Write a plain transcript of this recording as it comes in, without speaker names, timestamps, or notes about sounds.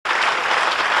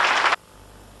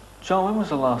John, when was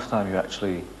the last time you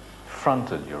actually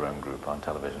fronted your own group on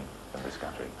television in this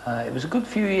country? It was a good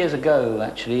few years ago,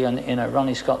 actually, in a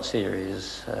Ronnie Scott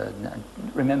series. I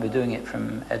remember doing it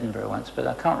from Edinburgh once, but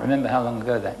I can't remember how long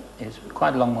ago that is.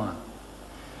 Quite a long while.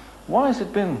 Why has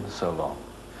it been so long?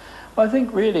 Well, I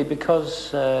think really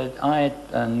because I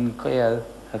and Cleo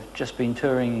have just been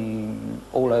touring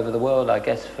all over the world, I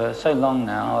guess, for so long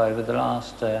now, over the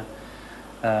last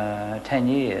 10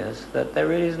 years, that there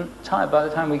really isn't time. By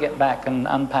the time we get back and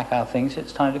unpack our things,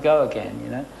 it's time to go again,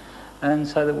 you know. And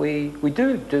so that we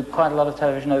do quite a lot of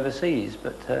television overseas,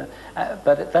 but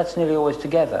that's nearly always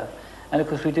together. And of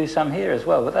course we do some here as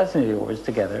well, but that's nearly always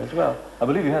together as well. I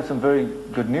believe you had some very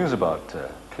good news about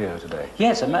Cleo today.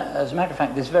 Yes, as a matter of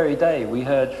fact, this very day we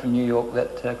heard from New York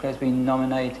that Cleo's been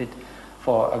nominated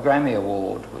for a Grammy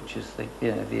Award, which is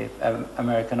the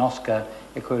American Oscar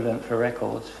equivalent for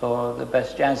records, for the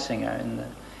best jazz singer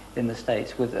in the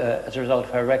States, with as a result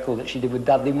of her record that she did with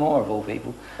Dudley Moore, of all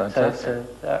people. Fantastic. So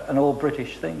it's an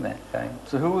all-British thing there going.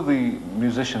 So who were the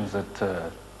musicians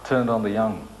that turned on the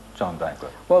young John Dankworth?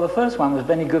 Well, the first one was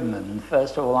Benny Goodman.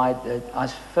 First of all, I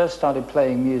first started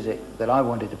playing music that I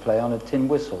wanted to play on a tin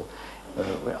whistle.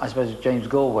 I suppose James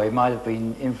Galway might have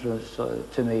been influenced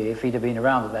to me if he'd have been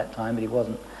around at that time, but he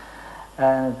wasn't,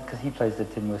 because he plays the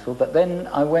tin whistle. But then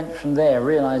I went from there,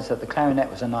 realised that the clarinet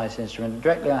was a nice instrument.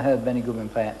 Directly I heard Benny Goodman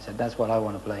play it and said, that's what I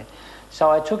want to play. So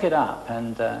I took it up,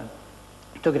 and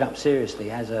took it up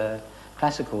seriously as a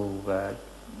classical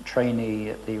trainee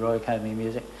at the Royal Academy of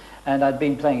Music. And I'd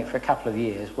been playing it for a couple of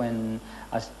years when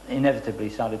I inevitably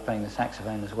started playing the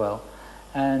saxophone as well.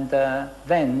 And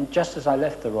then, just as I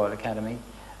left the Royal Academy,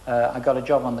 I got a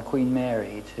job on the Queen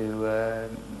Mary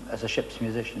as a ship's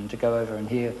musician, to go over and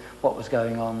hear what was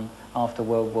going on after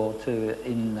World War II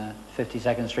in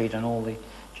 52nd Street and all the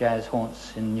jazz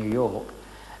haunts in New York.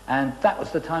 And that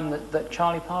was the time that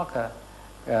Charlie Parker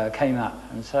came up.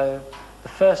 And so the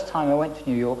first time I went to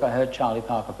New York, I heard Charlie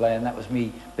Parker play, and that was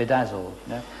me bedazzled,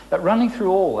 you know. But running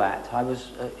through all that, I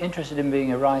was interested in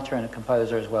being a writer and a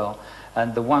composer as well.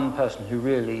 And the one person who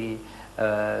really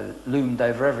loomed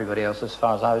over everybody else, as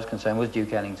far as I was concerned, was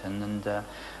Duke Ellington. And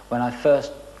when I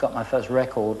first got my first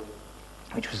record,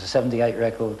 which was a '78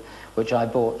 record, which I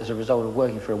bought as a result of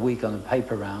working for a week on a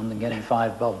paper round and getting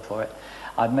 5 bob for it,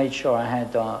 I'd made sure I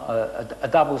had a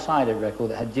double-sided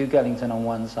record that had Duke Ellington on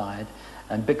one side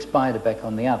and Bix Beiderbecke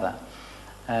on the other.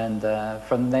 And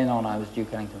from then on, I was a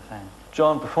Duke Ellington fan.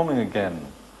 John, performing again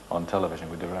on television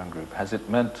with your own group, has it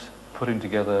meant putting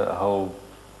together a whole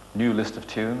new list of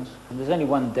tunes? There's only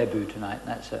one debut tonight, and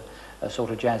that's a sort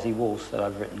of jazzy waltz that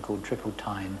I've written called Triple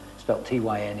Tyne, spelt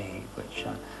T-Y-N-E, which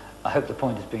I hope the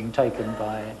point is being taken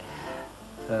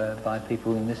by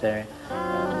people in this area.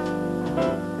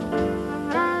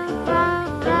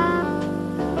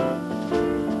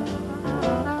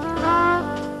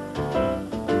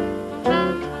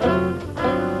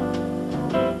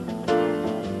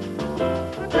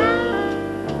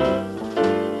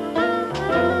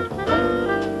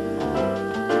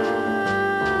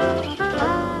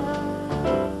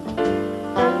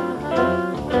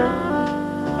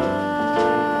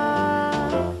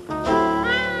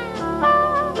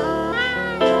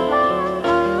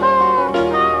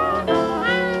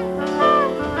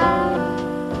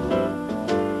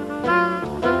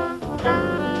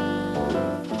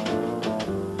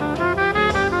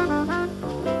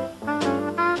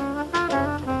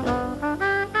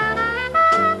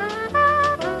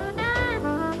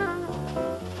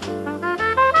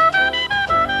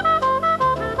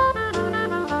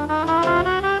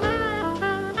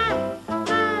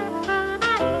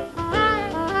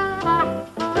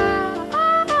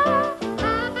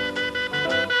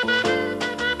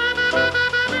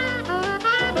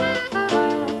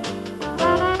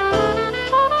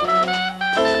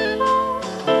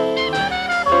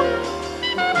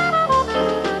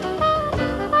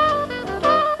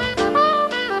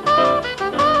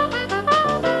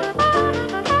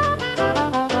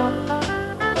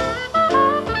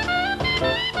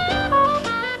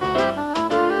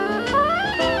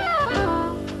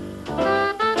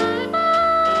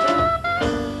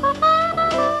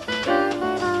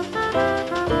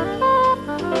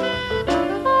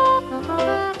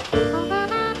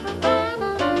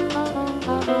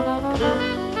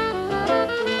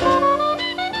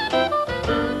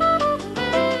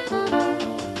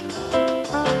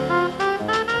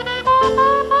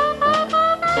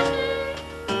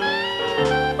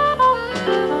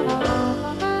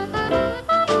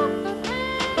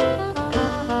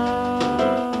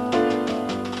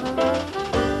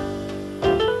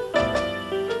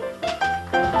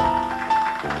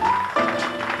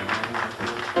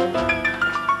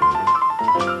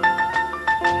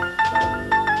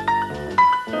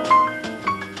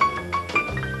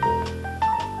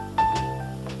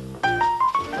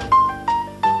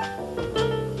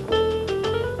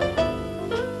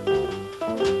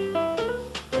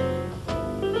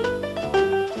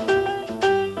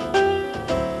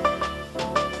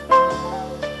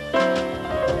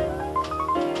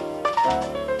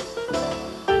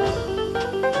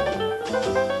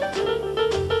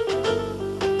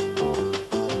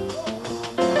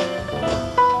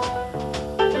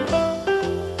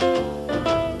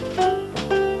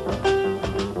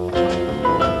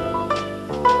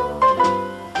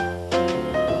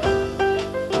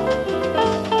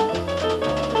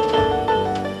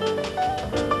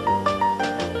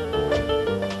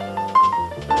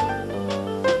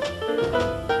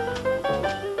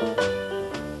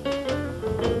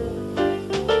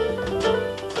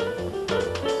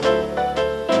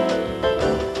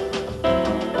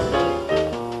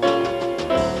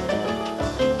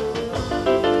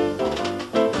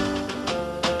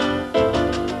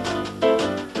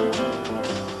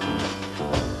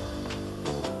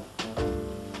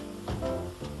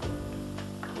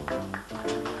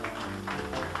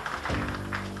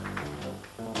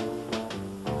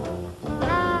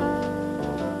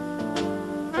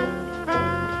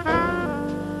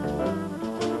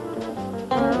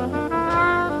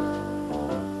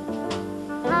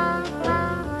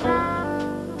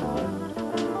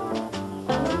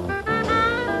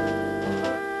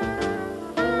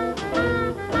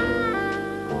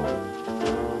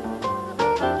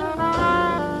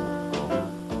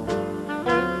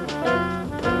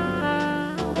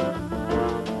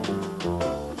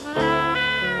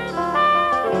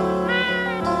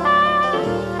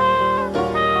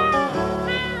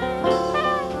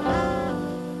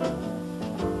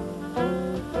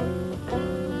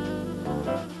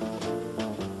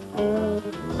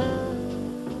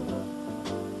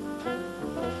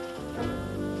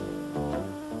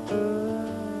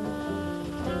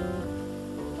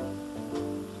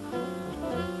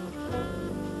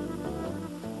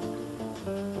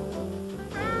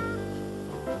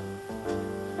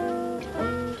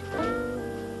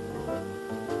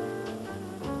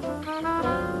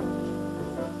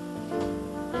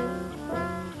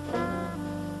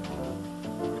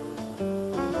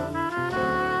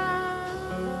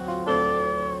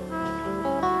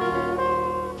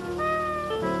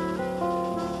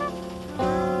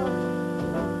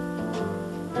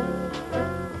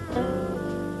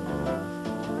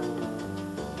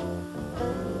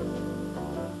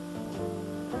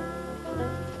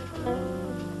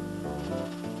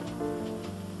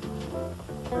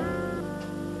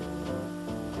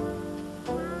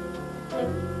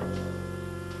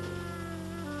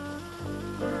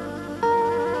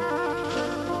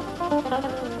 Thank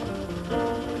you.